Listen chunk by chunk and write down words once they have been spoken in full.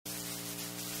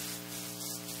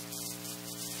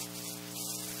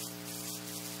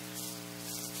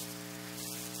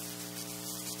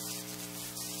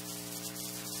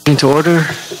To order.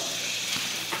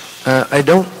 I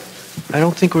don't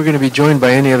think we're going to be joined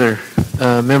by any other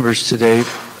members today,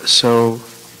 so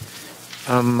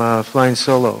I'm flying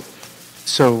solo.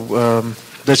 So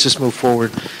let's just move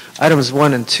forward. Items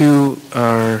 1 and 2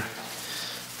 are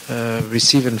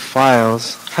receiving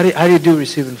files. How do you do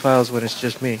receiving files when it's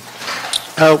just me?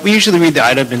 We usually read the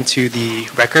item into the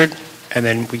record, and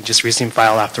then we just receive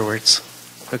file afterwards.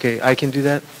 Okay, I can do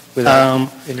that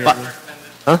without in your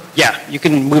Huh? Yeah, you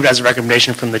can move it as a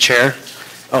recommendation from the chair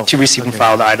to receive and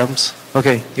file the items.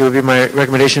 Okay, it would be my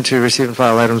recommendation to receive and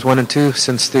file items 1 and 2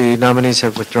 since the nominees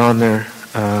have withdrawn their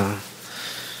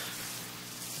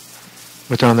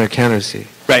candidacy.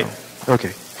 Right.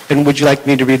 Okay. And would you like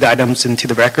me to read the items into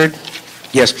the record?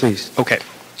 Yes, please. Okay.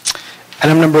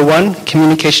 Item number 1,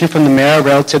 communication from the mayor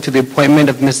relative to the appointment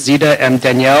of Ms. Zita M.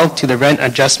 Danielle to the Rent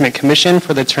Adjustment Commission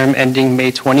for the term ending May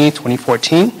 20,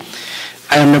 2014.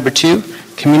 Item number 2,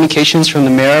 communications from the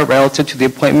mayor relative to the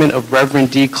appointment of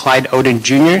Reverend D. Clyde Oden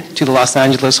Jr. to the Los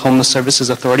Angeles Homeless Services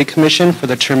Authority Commission for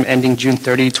the term ending June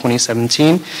 30,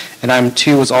 2017. And item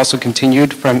 2 was also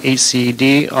continued from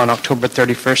HCED on October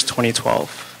 31st,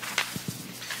 2012.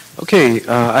 Okay,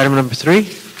 item number 3.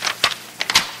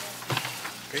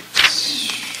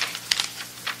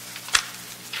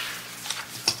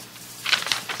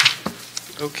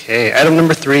 Okay, item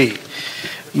number 3.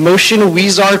 Motion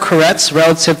Weezar Koretz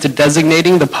relative to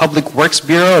designating the Public Works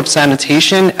Bureau of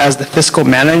Sanitation as the fiscal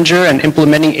manager and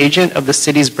implementing agent of the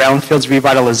city's Brownfields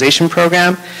Revitalization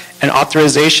Program, and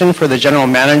authorization for the general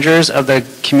managers of the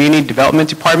Community Development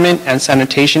Department and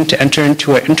Sanitation to enter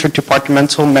into an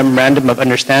interdepartmental memorandum of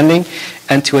understanding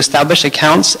and to establish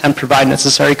accounts and provide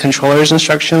necessary controller's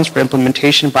instructions for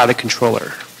implementation by the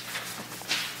controller.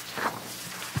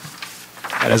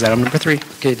 That is item number 3.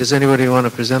 Okay, does anybody want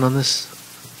to present on this?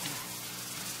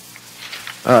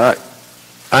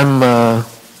 I'm a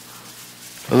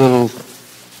little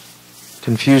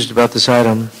confused about this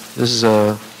item. This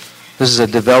is a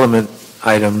development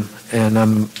item, and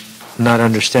I'm not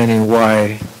understanding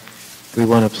why we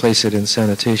want to place it in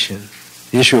sanitation.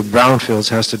 The issue of brownfields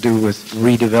has to do with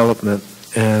redevelopment,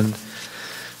 and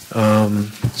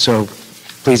so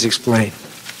please explain.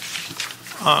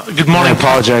 Good morning. I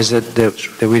apologize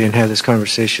that we didn't have this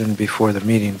conversation before the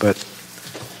meeting, but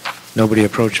nobody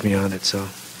approached me on it, so.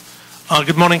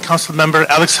 Good morning, Council Member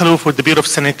Alex Halouf with the Bureau of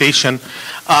Sanitation.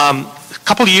 A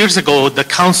couple of years ago, the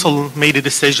Council made a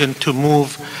decision to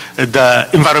move the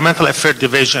Environmental Affairs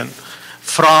Division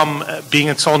from being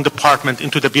its own department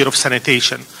into the Bureau of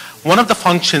Sanitation. One of the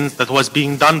functions that was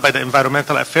being done by the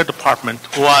Environmental Affairs Department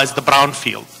was the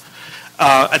brownfield.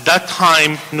 At that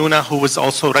time, Nuna, who was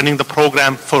also running the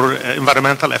program for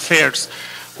environmental affairs,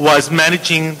 was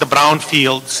managing the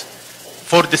brownfields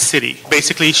for the city.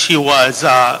 Basically, she was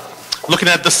looking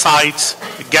at the sites,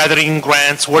 gathering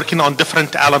grants, working on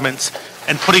different elements,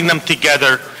 and putting them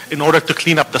together in order to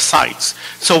clean up the sites.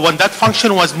 So when that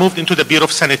function was moved into the Bureau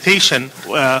of Sanitation,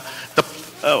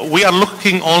 we are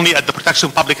looking only at the protection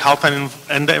of public health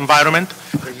and the environment.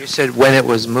 You said when it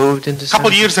was moved into sanitation? A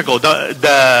couple years ago.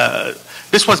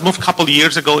 This was moved a couple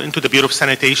years ago into the Bureau of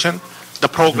Sanitation. The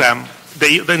program,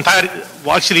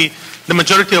 the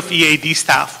majority of EAD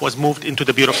staff was moved into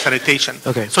the Bureau of Sanitation.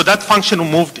 Okay. So that function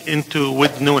moved into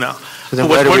with Nuna. So then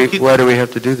why do we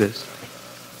have to do this?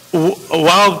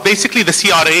 Well, basically the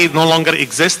CRA no longer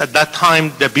exists. At that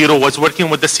time, the Bureau was working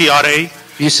with the CRA.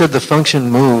 You said the function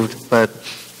moved, but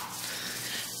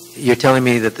you're telling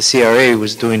me that the CRA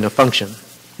was doing the function.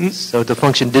 So the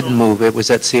function didn't move, it was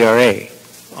at CRA.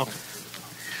 Okay.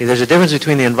 There's a difference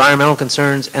between the environmental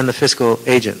concerns and the fiscal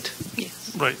agent.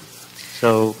 Yes. Right.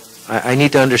 So I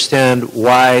need to understand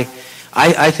why.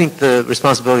 I think the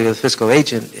responsibility of the fiscal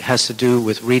agent has to do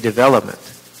with redevelopment,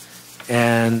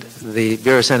 and the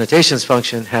Bureau of Sanitation's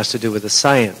function has to do with the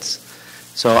science.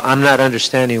 So I'm not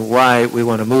understanding why we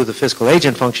want to move the fiscal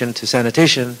agent function to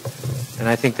sanitation, and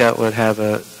I think that would have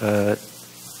a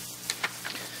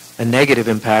negative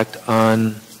impact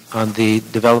on the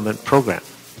development program.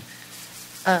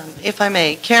 If I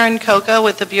may, Karen Coca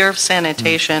with the Bureau of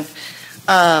Sanitation.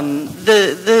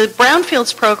 The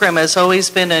Brownfields program has always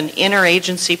been an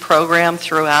interagency program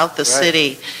throughout the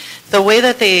city. The way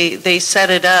that they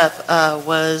set it up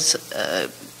was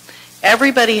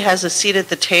everybody has a seat at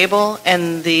the table,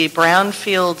 and the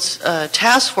Brownfields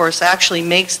task force actually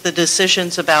makes the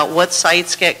decisions about what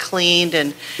sites get cleaned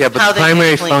and how they get cleaned. Yeah, but the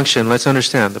primary function, let's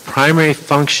understand, the primary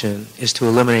function is to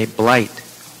eliminate blight.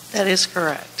 That is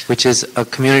correct. Which is a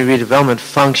community redevelopment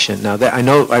function. Now,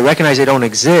 I recognize they don't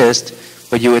exist,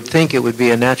 but you would think it would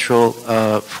be a natural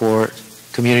for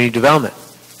community development.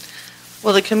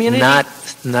 Well, the community... Not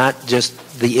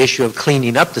just the issue of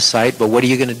cleaning up the site, but what are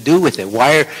you going to do with it?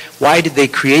 Why did they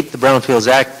create the Brownfields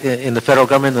Act in the federal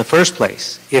government in the first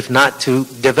place, if not to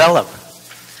develop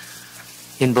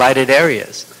in blighted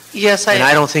areas? Yes, And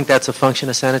I don't think that's a function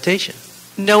of sanitation.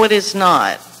 No, it is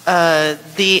not.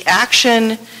 The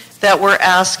action that we're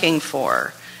asking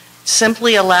for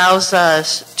simply allows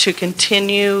us to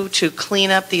continue to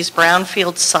clean up these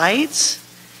brownfield sites,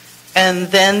 and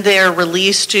then they're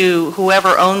released to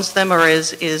whoever owns them or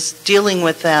is dealing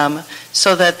with them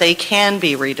so that they can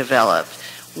be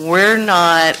redeveloped. We're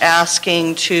not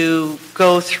asking to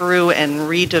go through and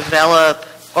redevelop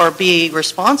or be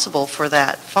responsible for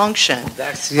that function.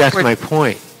 That's my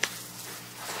point.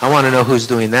 I want to know who's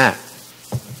doing that.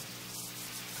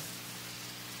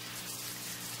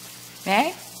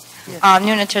 May I?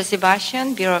 Nuna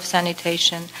Terzibashian, Bureau of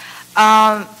Sanitation.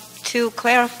 To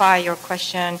clarify your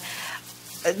question,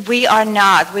 we're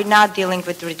not dealing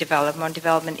with redevelopment or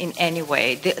development in any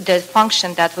way. The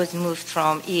function that was moved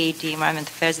from EAD, Environment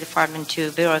Affairs Department,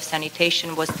 to Bureau of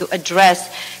Sanitation was to address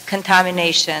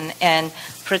contamination and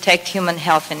protect human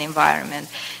health and environment.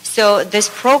 So this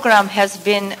program has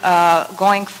been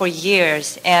going for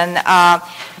years, and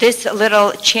this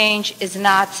little change is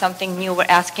not something new we're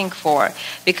asking for,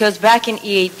 because back in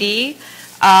EAD,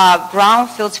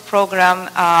 Brownfields program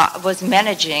was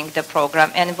managing the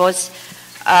program and was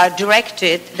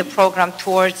directed the program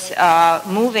towards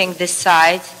moving the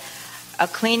sites,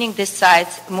 cleaning the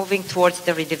sites, moving towards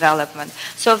the redevelopment.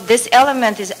 So this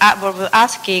element is what we're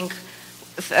asking.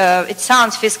 It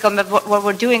sounds fiscal, but what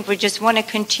we're doing, we just want to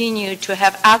continue to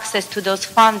have access to those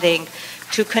funding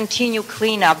to continue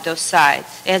clean up those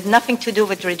sites. It has nothing to do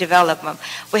with redevelopment.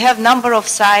 We have number of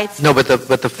sites. No, but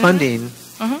the funding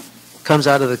comes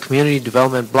out of the Community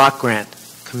Development Block Grant.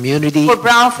 Community. For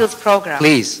Brownfields program.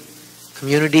 Please.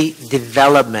 Community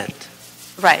development.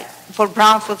 Right. For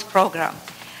Brownfields program.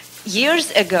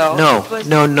 Years ago. No.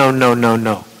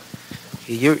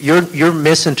 You're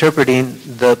misinterpreting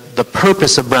the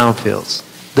purpose of brownfields.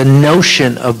 The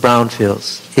notion of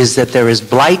brownfields is that there is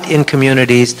blight in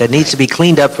communities that needs to be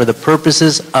cleaned up for the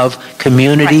purposes of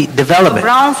community development.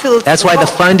 Brownfields. That's why the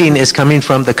funding is coming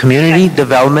from the Community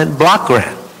Development Block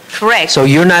Grant. Correct. So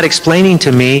you're not explaining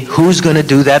to me who's going to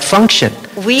do that function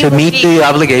to meet the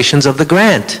obligations of the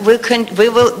grant. We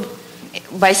will,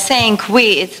 by saying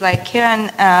we, it's like Karen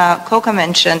Coca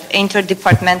mentioned,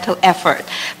 interdepartmental effort.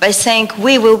 By saying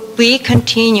we will be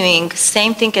continuing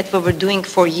same thing that we were doing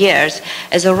for years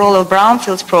as a role of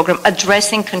Brownfields program,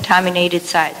 addressing contaminated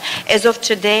sites. As of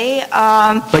today,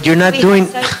 but you're not doing.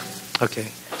 Okay.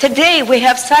 Today we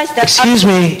have sites that. Excuse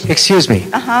me.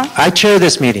 I chair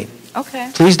this meeting.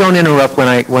 Okay. Please don't interrupt when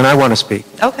I want to speak.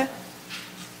 Okay.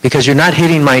 Because you're not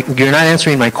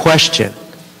answering my question.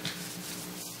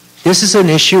 This is an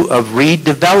issue of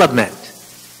redevelopment.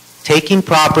 Taking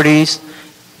properties,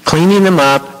 cleaning them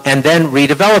up, and then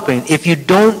redeveloping. If you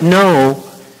don't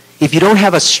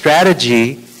have a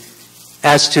strategy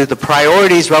as to the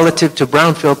priorities relative to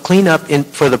brownfield cleanup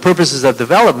for the purposes of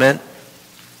development,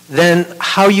 then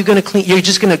how are you going to clean? You're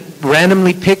just going to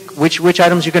randomly pick which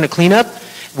items you're going to clean up?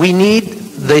 We need,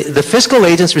 the fiscal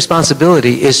agent's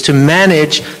responsibility is to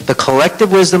manage the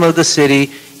collective wisdom of the city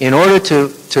in order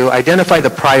to identify the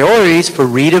priorities for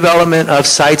redevelopment of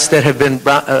sites that have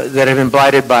been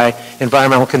blighted by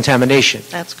environmental contamination.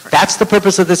 That's correct. That's the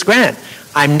purpose of this grant.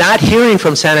 I'm not hearing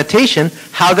from sanitation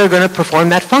how they're going to perform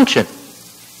that function.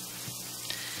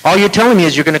 All you're telling me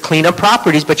is you're going to clean up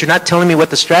properties, but you're not telling me what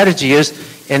the strategy is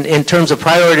in terms of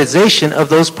prioritization of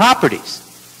those properties.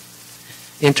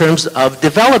 In terms of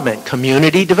development,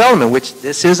 community development, which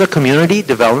this is a community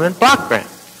development block grant.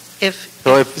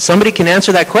 So if somebody can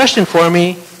answer that question for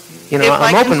me,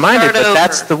 I'm open-minded, but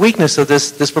that's the weakness of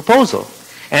this proposal.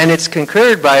 And it's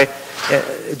concurred by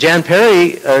Jan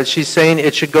Perry. She's saying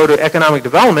it should go to economic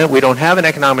development. We don't have an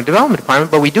economic development department,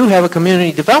 but we do have a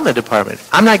community development department.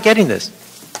 I'm not getting this.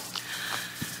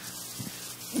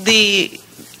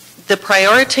 The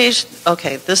prioritization,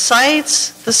 okay, the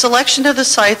selection of the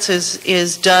sites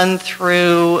is done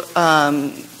through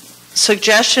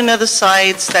suggestion of the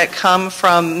sites that come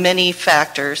from many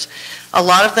factors. A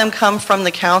lot of them come from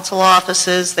the council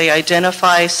offices. They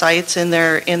identify sites in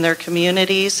their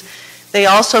communities. They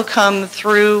also come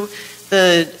through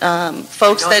the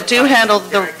folks that do handle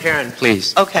the... Karen,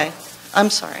 please. Okay, I'm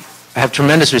sorry. I have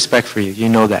tremendous respect for you. You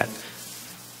know that.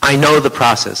 I know the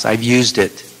process. I've used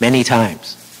it many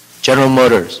times. General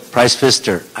Motors, Price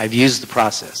Pfister, I've used the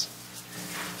process.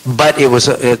 But it was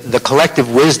the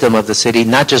collective wisdom of the city,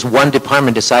 not just one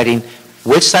department deciding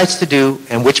which sites to do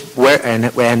and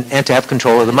and to have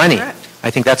control of the money. Correct. I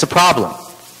think that's a problem.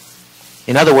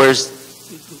 In other words,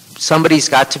 there's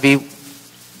got to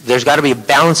be a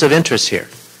balance of interest here.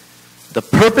 The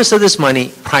purpose of this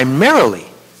money primarily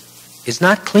is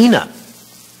not cleanup.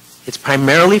 It's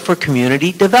primarily for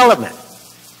community development.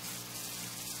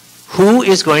 Who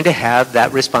is going to have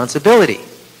that responsibility?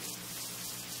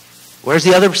 Where's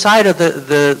the other side of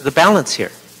the balance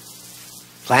here?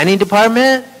 Planning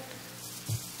department?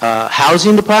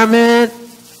 Housing department?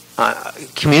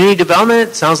 Community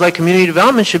development? Sounds like community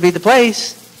development should be the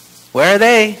place. Where are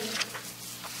they?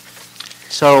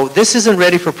 So this isn't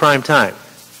ready for prime time.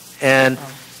 And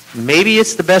maybe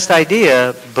it's the best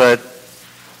idea, but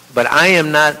I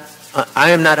am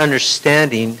not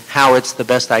understanding how it's the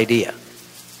best idea.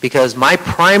 Because my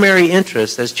primary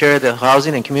interest as chair of the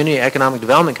Housing and Community Economic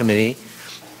Development Committee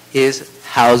is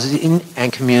housing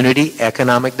and community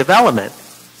economic development.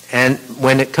 And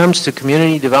when it comes to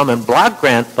community development block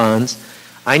grant funds,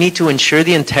 I need to ensure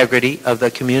the integrity of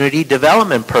the community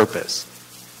development purpose.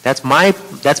 That's my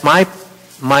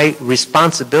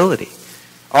responsibility.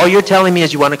 All you're telling me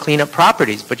is you want to clean up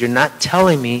properties, but you're not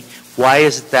telling me why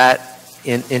is that,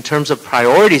 in terms of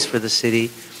priorities for the city,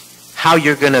 how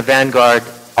you're going to vanguard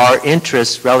our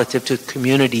interests relative to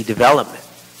community development.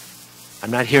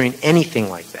 I'm not hearing anything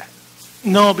like that.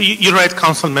 No, but you're right,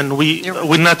 Councilman.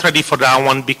 We're not ready for that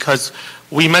one because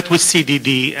we met with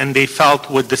CDD and they felt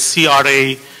with the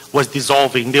CRA was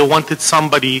dissolving, they wanted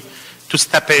somebody to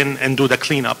step in and do the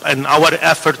cleanup. And our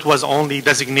effort was only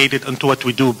designated into what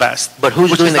we do best. But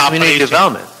who's doing the community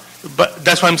development? But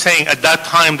that's what I'm saying. At that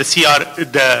time, the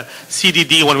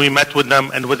CDD, when we met with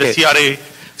them and with the CRA,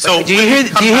 so do you hear?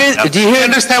 I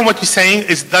understand what you're saying.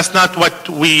 That's not what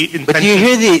we intended. But do you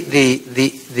hear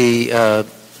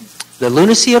the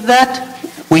lunacy of that?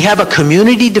 We have a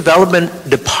community development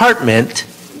department,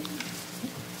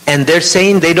 and they're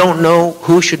saying they don't know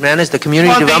who should manage the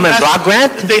community development block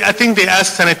grant? I think they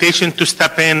asked sanitation to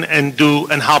step in and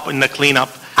help in the cleanup.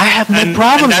 I have no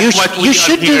problem. You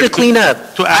should do the cleanup.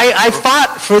 I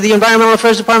fought for the Environmental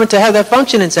Affairs Department to have that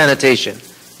function in sanitation.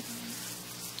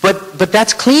 But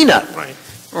that's cleanup.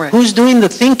 Right. Who's doing the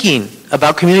thinking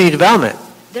about community development?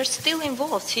 They're still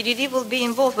involved. CDD will be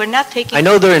involved. We're not taking... I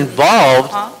know they're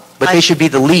involved, but they should be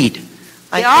the lead.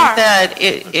 I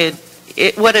think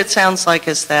that what it sounds like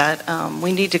is that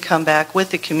we need to come back with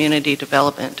the Community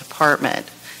Development Department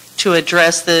to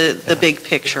address the big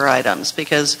picture items,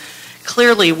 because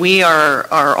clearly we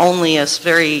are only a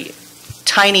very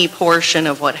tiny portion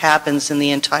of what happens in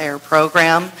the entire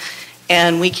program,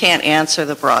 and we can't answer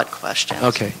the broad questions.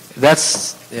 Okay,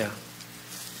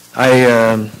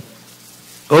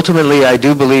 ultimately, I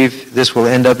do believe this will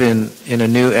end up in a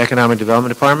new economic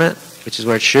development department, which is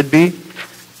where it should be.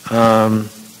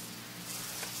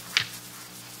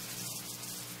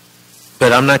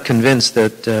 But I'm not convinced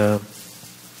that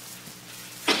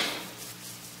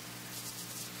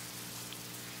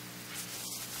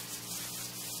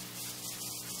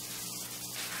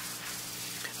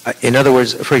in other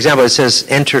words, for example, it says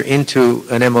enter into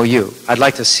an MOU. I'd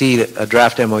like to see a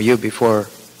draft MOU before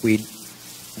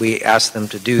we ask them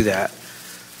to do that.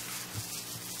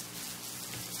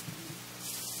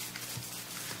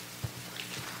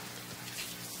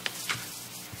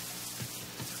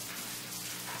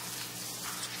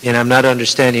 And I'm not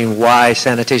understanding why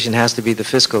sanitation has to be the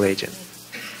fiscal agent.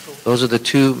 Those are the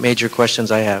two major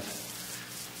questions I have.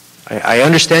 I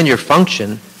understand your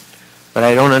function, but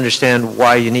I don't understand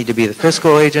why you need to be the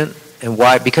fiscal agent and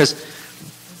why, because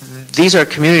these are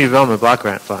community development block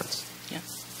grant funds. Yeah.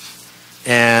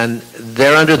 And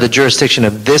they're under the jurisdiction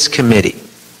of this committee.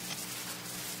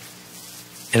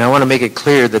 And I want to make it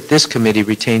clear that this committee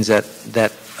retains that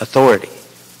authority,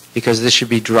 because this should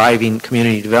be driving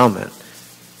community development.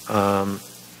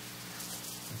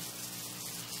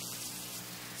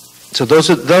 So those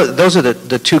are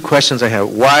the two questions I have.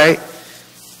 Why?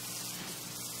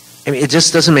 I mean, it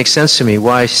just doesn't make sense to me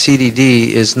why CDD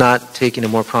is not taking a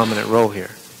more prominent role here,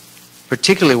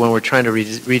 particularly when we're trying to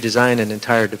redesign an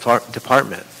entire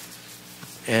department.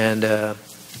 And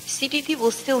CDD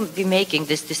will still be making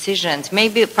these decisions.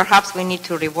 Maybe, perhaps we need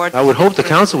to reward. I would hope the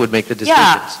council would make the decisions.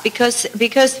 Yeah,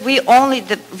 because we only,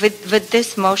 with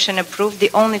this motion approved,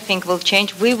 the only thing will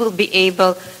change. We will be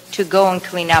able to go and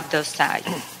clean up those sites.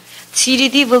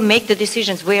 CDD will make the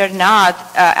decisions. We are not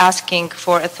asking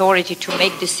for authority to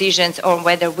make decisions on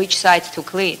which sites to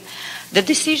clean. The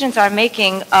decisions are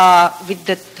making with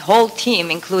the whole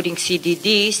team, including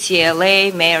CDD,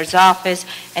 CLA, Mayor's Office,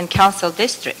 and Council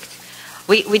District.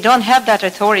 We don't have that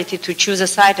authority to choose a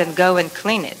site and go and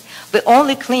clean it. We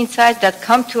only clean sites that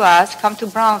come to us, come to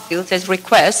Brownfields as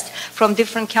requests from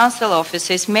different council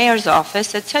offices, Mayor's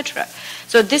Office, etc.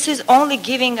 So this is only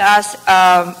giving us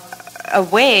a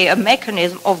way, a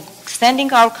mechanism of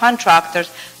sending our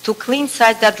contractors to clean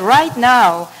sites that right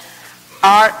now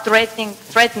are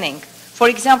threatening. For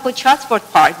example,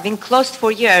 Chatsworth Park, been closed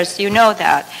for years, you know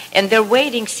that, and they're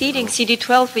waiting,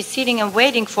 CD12 is sitting and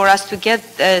waiting for us to get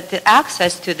the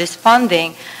access to this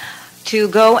funding to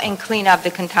go and clean up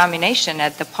the contamination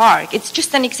at the park. It's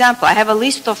just an example. I have a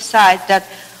list of sites that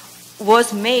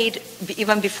was made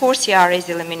even before CRA's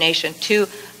elimination to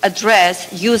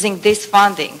address using this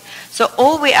funding. So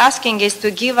all we're asking is to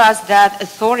give us that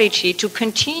authority to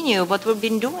continue what we've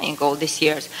been doing all these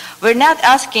years. We're not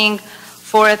asking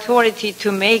for authority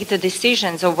to make the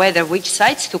decisions of whether which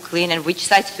sites to clean and which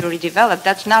sites to redevelop.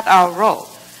 That's not our role.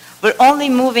 We're only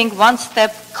moving one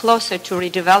step closer to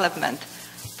redevelopment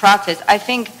process. I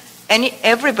think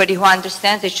everybody who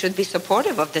understands it should be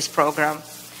supportive of this program.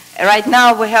 Right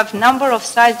now, we have a number of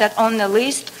sites that on the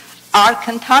list are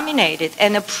contaminated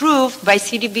and approved by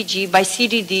CDBG, by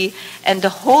CDD, and the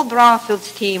whole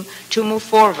Brownfields team to move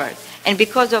forward. And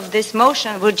because of this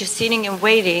motion, we're just sitting and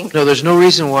waiting. No, there's no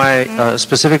reason why a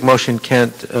specific motion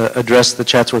can't address the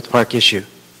Chatsworth Park issue.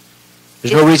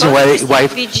 There's no reason why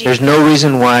there's no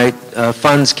reason why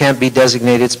funds can't be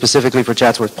designated specifically for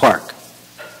Chatsworth Park.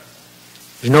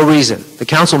 There's no reason. The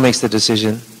council makes the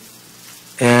decision,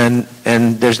 and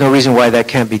there's no reason why that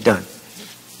can't be done.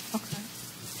 Okay.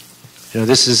 You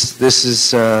know,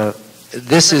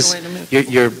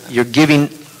 you're giving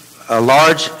a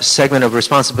large segment of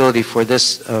responsibility for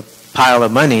this pile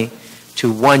of money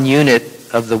to one unit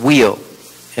of the wheel,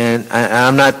 and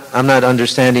I'm not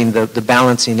understanding the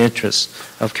balancing interests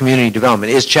of community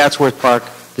development. Is Chatsworth Park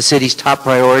the city's top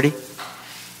priority?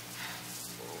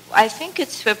 I think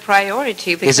it's a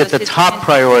priority. Is it the top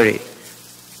priority?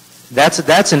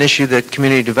 That's an issue that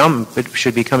community development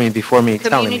should be coming before me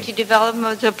telling me. Community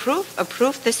development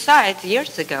approved the site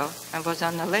years ago and was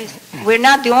on the list. We're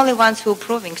not the only ones who are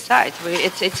approving sites.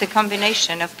 It's a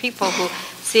combination of people who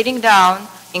sitting down,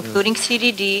 including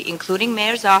CDD, including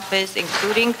mayor's office,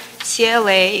 including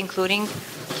CLA, including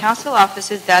council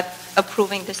offices that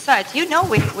approving the sites. You know,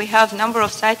 we have a number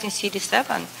of sites in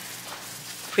CD7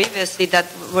 previously that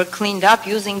were cleaned up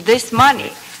using this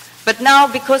money. But now,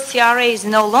 because CRA is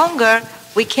no longer,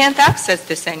 we can't access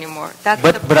this anymore.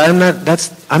 But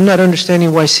I'm not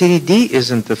understanding why CDD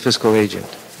isn't the fiscal agent.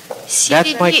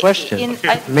 That's my question.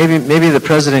 Maybe the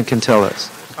president can tell us.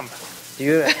 Are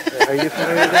you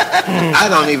familiar with that? I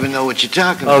don't even know what you're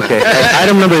talking about. Okay.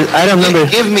 Item number.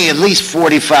 Give me at least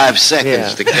 45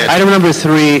 seconds to catch. Item number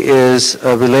 3 is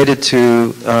related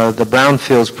to the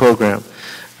Brownfields program,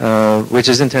 which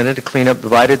is intended to clean up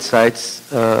divided sites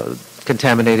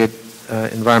contaminated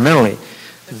environmentally.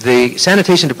 The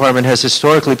sanitation department has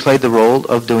historically played the role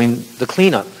of doing the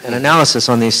cleanup and analysis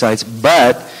on these sites,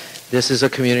 but this is a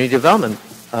community development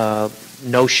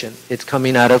notion. It's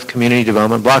coming out of community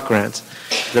development block grants.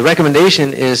 The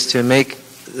recommendation is to make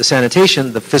the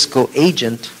sanitation the fiscal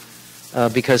agent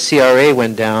because CRA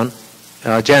went down.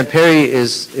 Jan Perry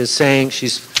is saying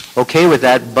she's okay with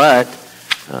that, but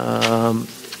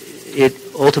it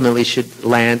ultimately should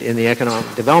land in the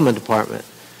Economic Development Department.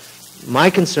 My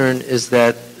concern is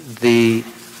that the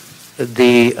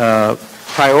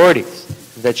priorities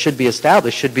that should be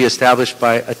established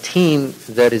by a team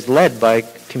that is led by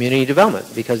community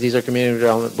development, because these are community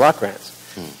development block grants.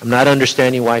 I'm not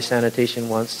understanding why sanitation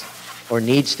wants or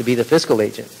needs to be the fiscal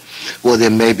agent. Well,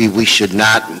 then maybe we should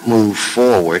not move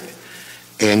forward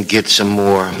and get some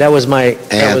more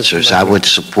answers. I would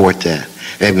support that.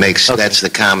 It makes that's the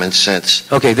common sense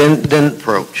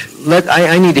approach.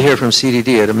 I need to hear from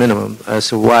CDD at a minimum as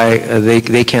to why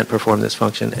they can't perform this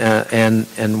function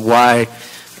and why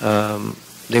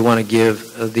they want to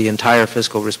give the entire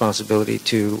fiscal responsibility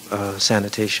to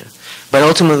sanitation. But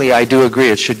ultimately, I do agree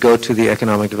it should go to the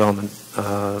Economic Development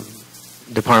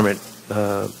Department,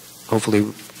 hopefully,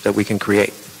 that we can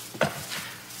create.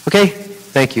 Okay,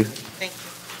 thank you. Thank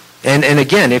you. And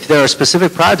again, if there are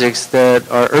specific projects that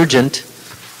are urgent,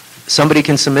 somebody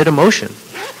can submit a motion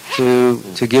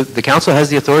to give, the council has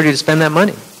the authority to spend that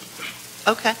money.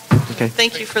 Okay. Okay.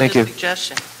 Thank you for the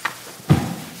suggestion.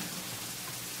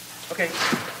 Okay.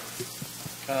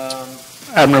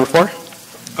 Item number 4?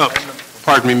 Oh,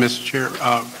 pardon me, Mr. Chair.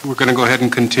 We're going to go ahead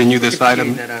and continue this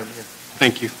item.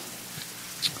 Thank you.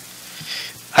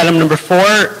 Item number 4,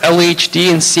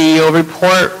 LHD and CEO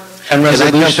report and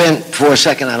resolution. Can I jump in for a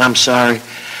second? And I'm sorry.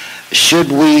 Should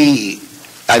we,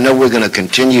 I know we're going to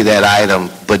continue that item,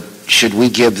 but should we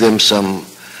give them some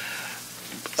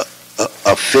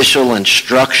official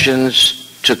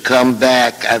instructions to come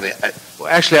back? Well,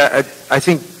 actually, I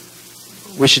think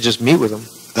we should just meet with them.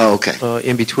 Oh, okay.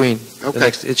 in between. Okay.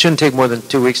 It shouldn't take more than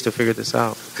 2 weeks to figure this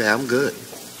out. Okay, I'm good.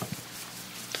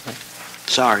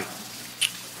 Sorry.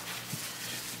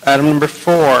 Item number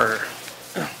 4,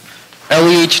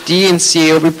 LEHD and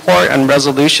CAO report and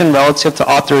resolution relative to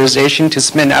authorization to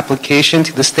submit an application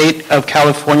to the State of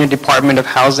California Department of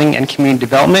Housing and Community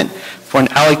Development for an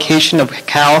allocation of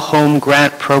Cal Home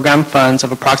Grant Program funds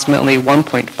of approximately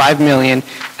 $1.5 million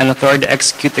and authority to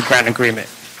execute the grant agreement.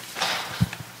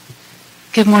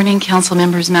 Good morning, council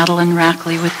members. Madeline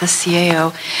Rackley with the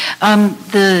CAO.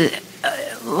 The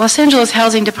Los Angeles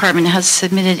Housing Department has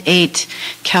submitted 8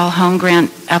 Cal Home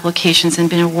Grant applications and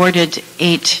been awarded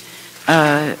 8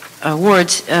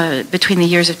 awards between the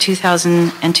years of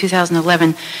 2000 and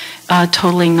 2011,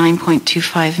 totaling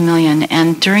 $9.25 million.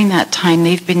 And during that time,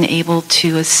 they've been able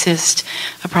to assist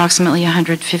approximately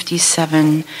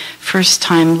 157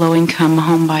 first-time low-income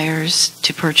home buyers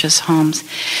to purchase homes.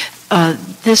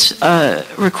 This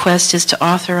request is to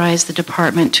authorize the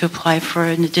department to apply for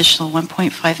an additional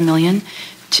 $1.5 million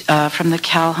from the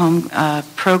Cal Home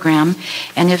program,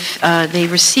 and if they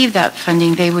receive that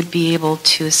funding, they would be able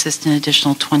to assist an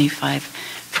additional 25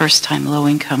 first-time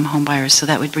low-income home buyers, so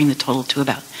that would bring the total to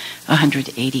about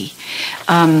 180.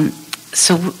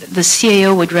 So the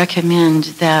CAO would recommend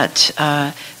that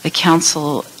the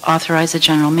council authorize the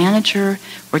general manager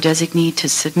or designee to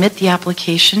submit the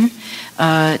application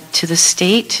to the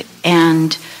state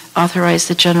and authorize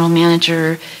the general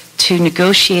manager to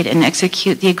negotiate and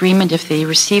execute the agreement if they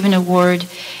receive an award.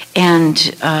 And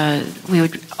we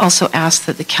would also ask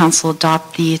that the council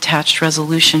adopt the attached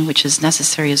resolution, which is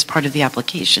necessary as part of the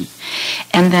application.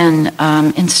 And then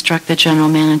instruct the general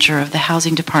manager of the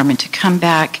housing department to come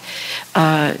back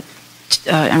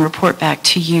and report back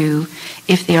to you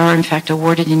if they are in fact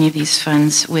awarded any of these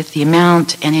funds with the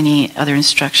amount and any other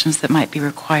instructions that might be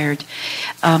required.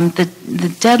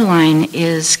 The deadline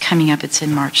is coming up. It's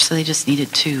in March, so they just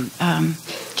needed to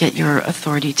get your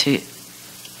authority to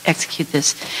execute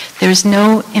this. There's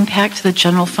no impact to the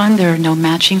general fund. There are no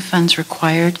matching funds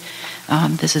required.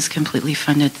 This is completely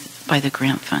funded by the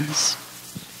grant funds.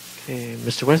 Okay,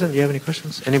 Mr. Wesson, do you have any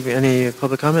questions? Any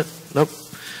public comment? Nope.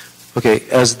 Okay,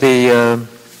 as the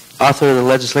author of the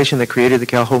legislation that created the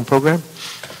Cal Home program,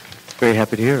 very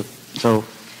happy to hear. So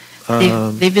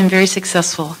they've been very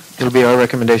successful. It'll be our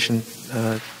recommendation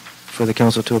for the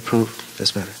council to approve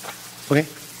this matter. Okay.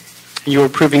 You're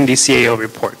approving the CAO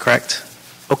report, correct?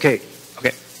 Okay.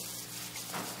 Okay.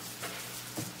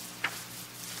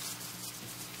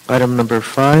 Item number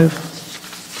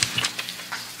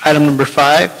 5. Item number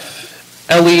 5.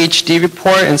 LEHD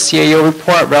report and CAO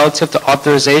report relative to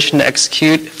authorization to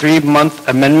execute 3-month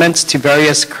amendments to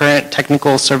various current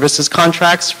technical services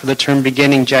contracts for the term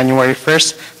beginning January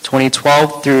 1st,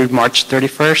 2012 through March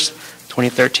 31st,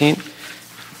 2013.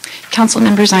 Council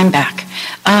members, I'm back.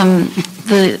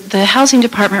 The Housing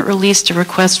Department released a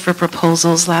request for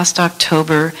proposals last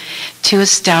October to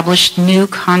establish new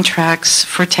contracts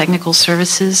for technical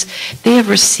services. They have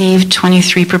received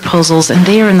 23 proposals, and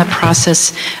they are in the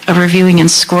process of reviewing and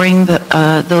scoring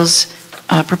those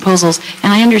proposals.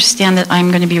 And I understand that I'm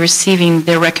going to be receiving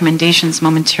their recommendations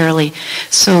momentarily.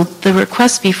 So the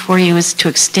request before you is to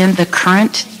extend the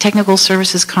current technical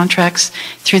services contracts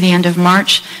through the end of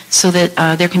March so that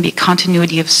there can be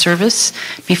continuity of service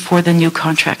before the new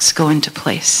contracts go into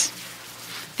place.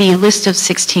 The list of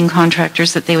 16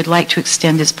 contractors that they would like to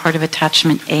extend is part of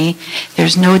Attachment A.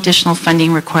 There's no additional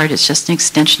funding required. It's just an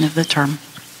extension of the term.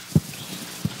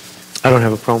 I don't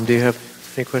have a problem. Do you have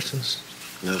any questions?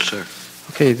 No, sir.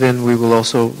 Okay, then we will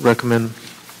also recommend.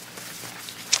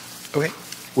 Okay.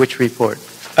 Which report?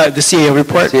 The CAO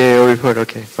report. CAO report,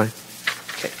 okay, fine.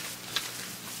 Okay.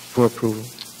 For approval.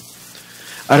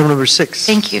 Item number 6.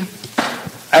 Thank you.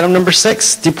 Item number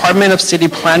 6, Department of City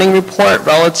Planning report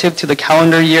relative to the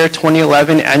calendar year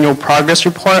 2011 annual progress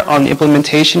report on the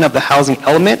implementation of the housing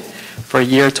element for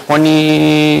year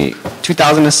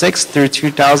 2006 through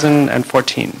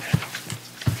 2014.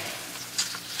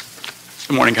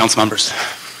 Good morning, council members.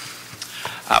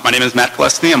 My name is Matt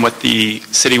Plesney. I'm with the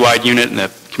citywide unit in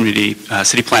the Community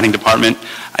City Planning Department.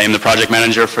 I am the project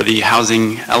manager for the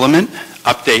housing element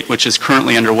update, which is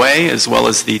currently underway, as well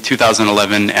as the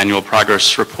 2011 annual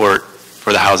progress report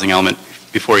for the housing element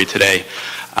before you today.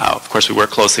 Of course, we work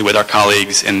closely with our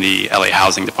colleagues in the LA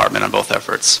Housing Department on both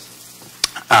efforts.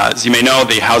 As you may know,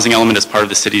 the housing element is part of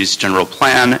the city's general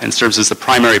plan and serves as the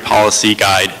primary policy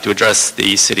guide to address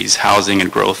the city's housing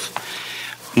and growth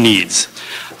needs.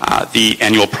 The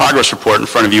annual progress report in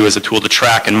front of you is a tool to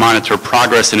track and monitor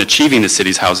progress in achieving the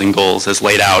city's housing goals as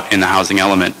laid out in the housing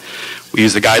element. We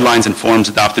use the guidelines and forms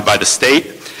adopted by the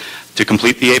state To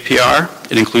complete the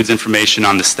APR, it includes information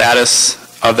on the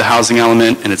status of the housing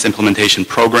element and its implementation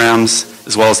programs,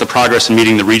 as well as the progress in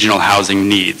meeting the regional housing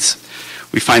needs.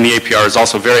 We find the APR is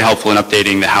also very helpful in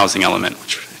updating the housing element,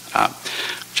 which I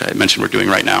mentioned we're doing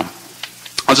right now.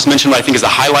 I'll just mention what I think is the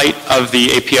highlight of the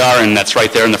APR, and that's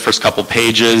right there in the first couple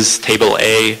pages, Table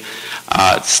A.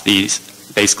 It's the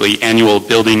basically annual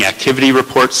building activity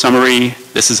report summary.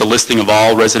 This is a listing of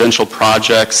all residential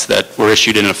projects that were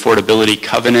issued an affordability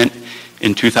covenant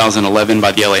in 2011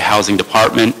 by the LA Housing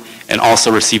Department and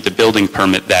also received a building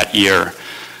permit that year.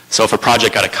 So if a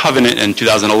project got a covenant in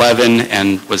 2011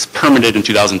 and was permitted in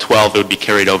 2012, it would be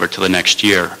carried over to the next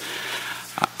year.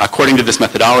 According to this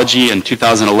methodology, in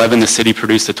 2011, the city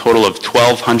produced a total of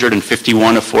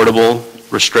 1,251 affordable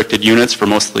restricted units for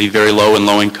mostly very low and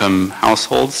low-income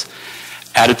households.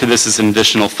 Added to this is an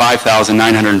additional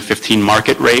 5,915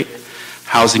 market rate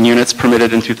housing units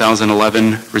permitted in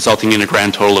 2011, resulting in a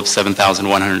grand total of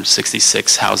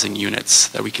 7,166 housing units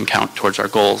that we can count towards our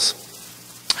goals.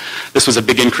 This was a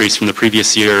big increase from the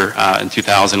previous year in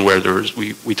 2000, where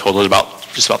we totaled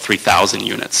just about 3,000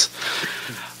 units.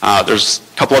 There's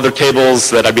a couple other tables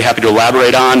that I'd be happy to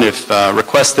elaborate on if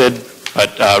requested,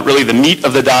 but really the meat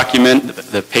of the document,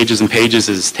 the pages and pages,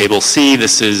 is Table C.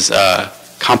 This is a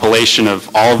compilation of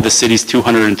all of the city's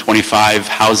 225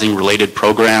 housing-related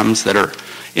programs that are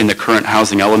in the current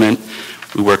housing element.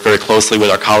 We work very closely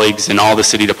with our colleagues in all the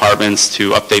city departments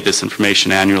to update this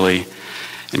information annually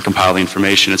and compile the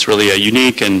information. It's really a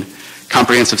unique and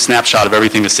comprehensive snapshot of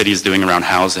everything the city is doing around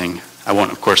housing. I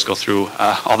won't, of course, go through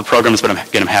all the programs, but I'm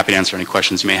happy to answer any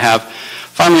questions you may have.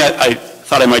 Finally, I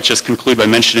thought I might just conclude by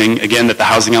mentioning again that the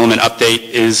housing element update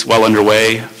is well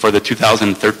underway for the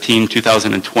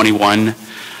 2013-2021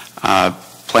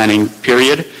 planning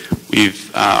period.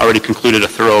 We've already concluded a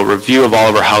thorough review of all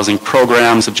of our housing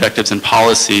programs, objectives, and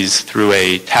policies through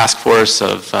a task force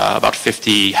of about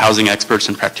 50 housing experts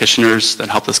and practitioners that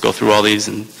helped us go through all these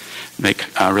and make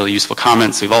really useful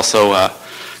comments. We've also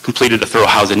completed a thorough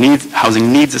housing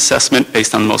needs assessment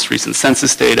based on the most recent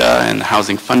census data and the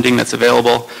housing funding that's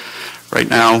available right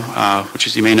now, which,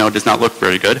 as you may know, does not look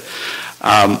very good.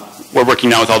 We're working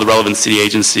now with all the relevant city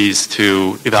agencies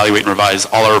to evaluate and revise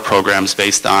all our programs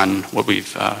based on what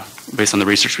based on the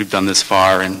research we've done this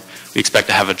far, and we expect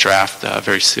to have a draft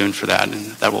very soon for that,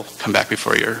 and that will come back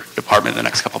before your department in the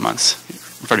next couple of months, in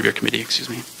front of your committee, excuse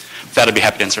me. With that, I'd be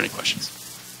happy to answer any questions.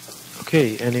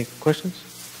 Okay, any questions?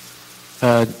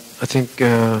 I think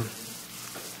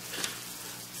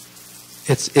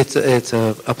it's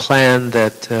a plan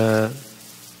that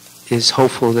is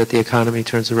hopeful that the economy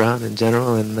turns around in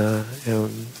general, and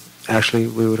actually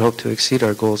we would hope to exceed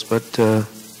our goals, but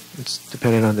it's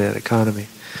dependent on that economy.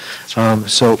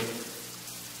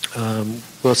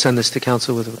 We'll send this to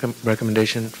council with a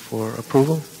recommendation for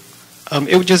approval.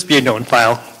 It would just be a note and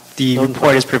file. The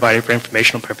report is provided for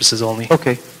informational purposes only.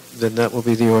 Okay, then that will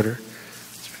be the order.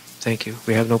 Thank you.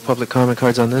 We have no public comment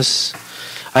cards on this.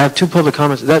 I have two public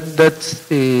comments. That's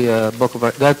the bulk of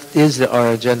that is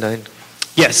our agenda.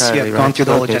 Yes, yeah, right? gone through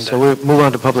the whole agenda. So we'll move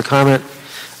on to public comment.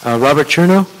 Robert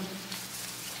Chernow.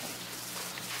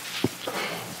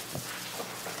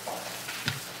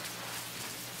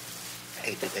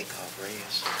 Hey, did they call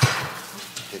Reyes?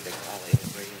 Did they call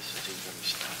Reyes? Is he going to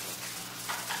stop?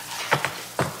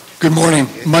 Good morning.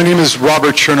 My name is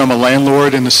Robert Chernow. I'm a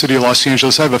landlord in the city of Los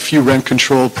Angeles. I have a few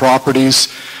rent-controlled properties.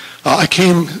 I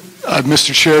came,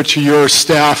 Mr. Chair, to your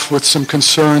staff with some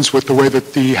concerns with the way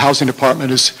that the housing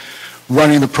department is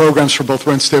running the programs for both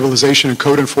rent stabilization and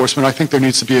code enforcement. I think there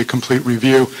needs to be a complete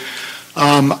review.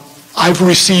 I've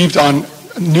received on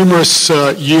numerous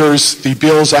years the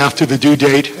bills after the due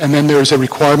date, and then there's a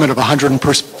requirement of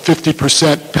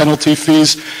 150% penalty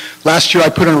fees. Last year I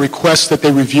put in a request that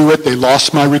they review it. They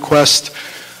lost my request.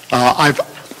 I've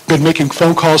been making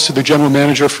phone calls to the general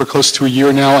manager for close to a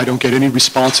year now. I don't get any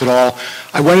response at all.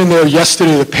 I went in there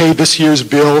yesterday to pay this year's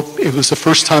bill. It was the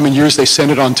first time in years they sent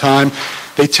it on time.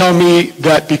 They tell me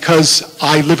that because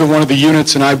I live in one of the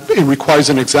units and it requires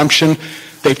an exemption,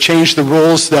 they've changed the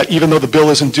rules that even though the bill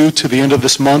isn't due to the end of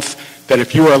this month, that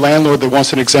if you are a landlord that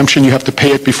wants an exemption, you have to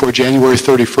pay it before January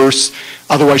 31st.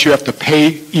 Otherwise, you have to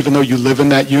pay even though you live in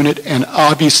that unit. And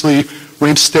obviously,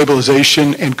 rent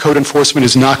stabilization and code enforcement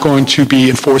is not going to be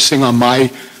enforcing on my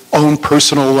own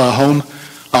personal home.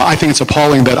 I think it's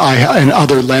appalling that I and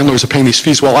other landlords are paying these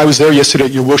fees. While I was there yesterday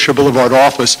at your Wilshire Boulevard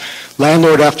office,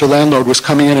 landlord after landlord was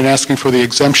coming in and asking for the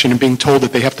exemption and being told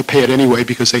that they have to pay it anyway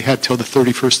because they had till the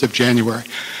 31st of January.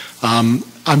 I'm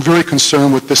very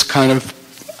concerned with this kind of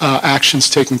actions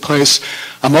taking place.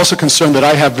 I'm also concerned that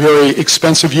I have very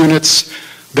expensive units.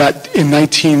 that in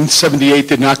 1978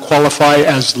 did not qualify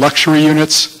as luxury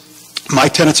units. My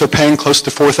tenants are paying close to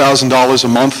 $4,000 a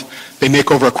month. They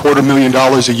make over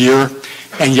 $250,000 a year,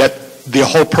 and yet the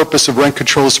whole purpose of rent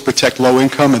control is to protect low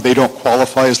income, and they don't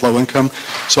qualify as low income.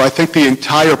 So I think the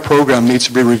entire program needs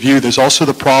to be reviewed. There's also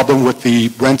the problem with the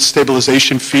rent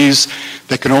stabilization fees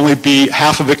that can only be,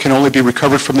 half of it can only be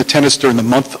recovered from the tenants during the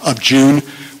month of June,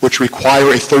 which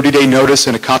require a 30-day notice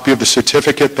and a copy of the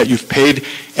certificate that you've paid,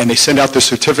 and they send out the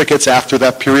certificates after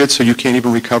that period, so you can't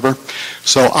even recover.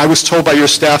 So I was told by your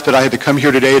staff that I had to come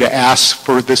here today to ask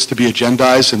for this to be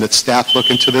agendized and that staff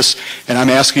look into this, and I'm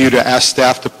asking you to ask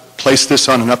staff to place this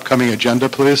on an upcoming agenda,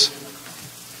 please.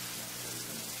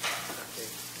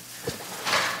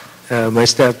 My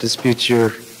staff disputes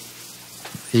your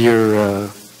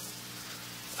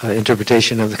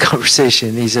interpretation of the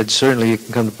conversation. He said certainly you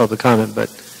can come to public comment, but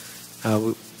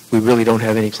we really don't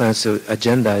have any plans to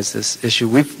agendize this issue.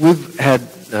 We've had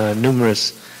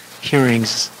numerous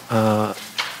hearings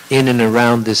in and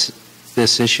around this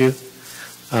issue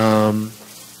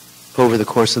over the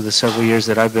course of the several years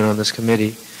that I've been on this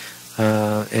committee,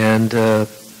 and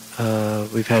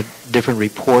we've had different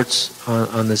reports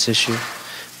on this issue,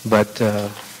 but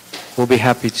we'll be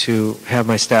happy to have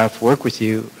my staff work with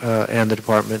you and the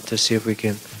department to see if we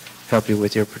can help you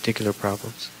with your particular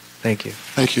problems. Thank you.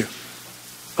 Thank you.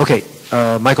 Okay,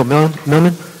 Michael Millman?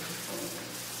 Good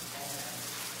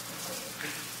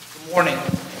morning.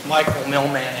 Michael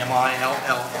Millman,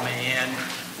 M-I-L-L-M-A-N.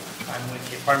 I'm with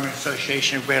the Apartment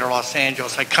Association of Greater Los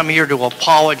Angeles. I come here to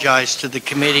apologize to the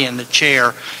committee and the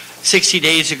chair. 60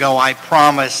 days ago, I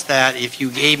promised that if you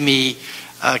gave me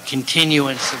a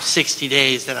continuance of 60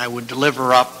 days that I would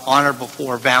deliver up on or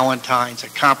before Valentine's a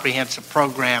comprehensive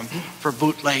program for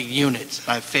bootleg units.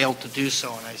 And I failed to do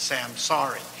so, and I say I'm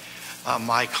sorry.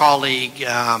 My colleague,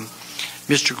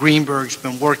 Mr. Greenberg's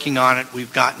been working on it.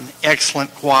 We've gotten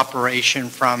excellent cooperation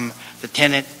from the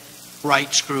tenant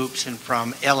rights groups and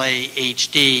from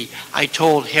LAHD. I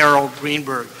told Harold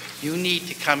Greenberg, you need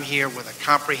to come here with a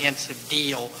comprehensive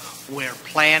deal where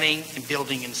planning and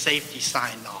building and safety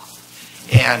signed off.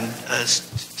 And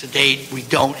to date, we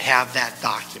don't have that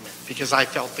document because I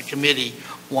felt the committee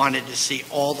wanted to see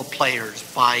all the players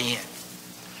buy in.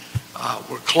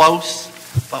 We're close,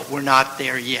 but we're not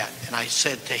there yet. And I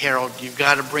said to Harold, you've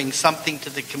got to bring something to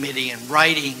the committee in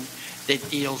writing that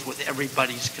deals with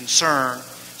everybody's concern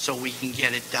so we can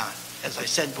get it done. As I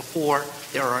said before,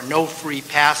 there are no free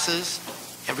passes.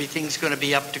 Everything's going to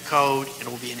be up to code.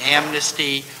 It'll be an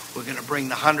amnesty. We're going to bring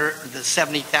the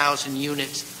 70,000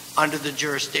 units under the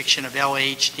jurisdiction of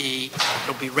LAHD.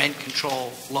 It'll be rent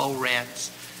control, low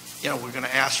rents. You know, we're going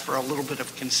to ask for a little bit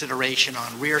of consideration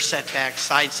on rear setbacks,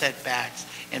 side setbacks,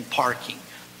 and parking.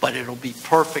 But it'll be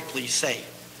perfectly safe.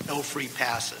 No free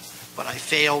passes. But I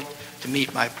failed to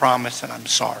meet my promise, and I'm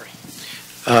sorry.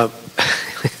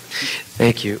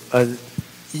 Thank you.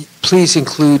 Please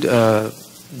include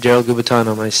Gerald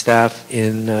Gubitano, my staff,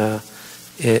 in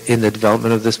the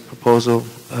development of this proposal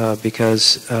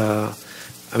because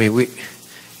I mean,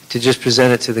 to just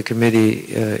present it to the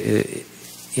committee,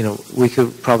 you know, we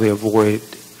could probably avoid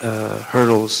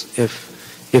hurdles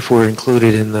if we're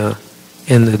included in the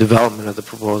development of the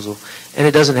proposal. And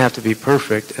it doesn't have to be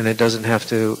perfect, and it doesn't have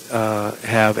to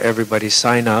have everybody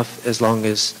sign off as long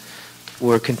as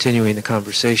we're continuing the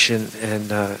conversation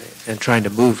and trying to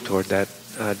move toward that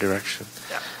direction.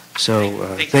 Yeah.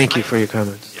 So thank you for your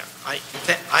comments. Yeah.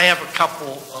 I have a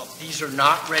couple. These are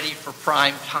not ready for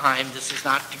prime time. This is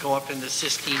not to go up in the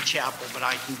Sistine Chapel, but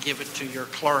I can give it to your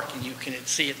clerk, and you can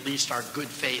see at least our good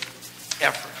faith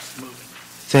efforts moving.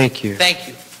 Thank you. Thank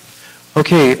you.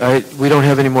 Okay, we don't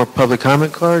have any more public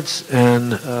comment cards,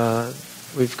 and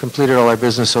we've completed all our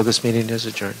business, so this meeting is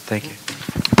adjourned. Thank you.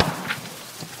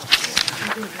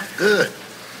 Good.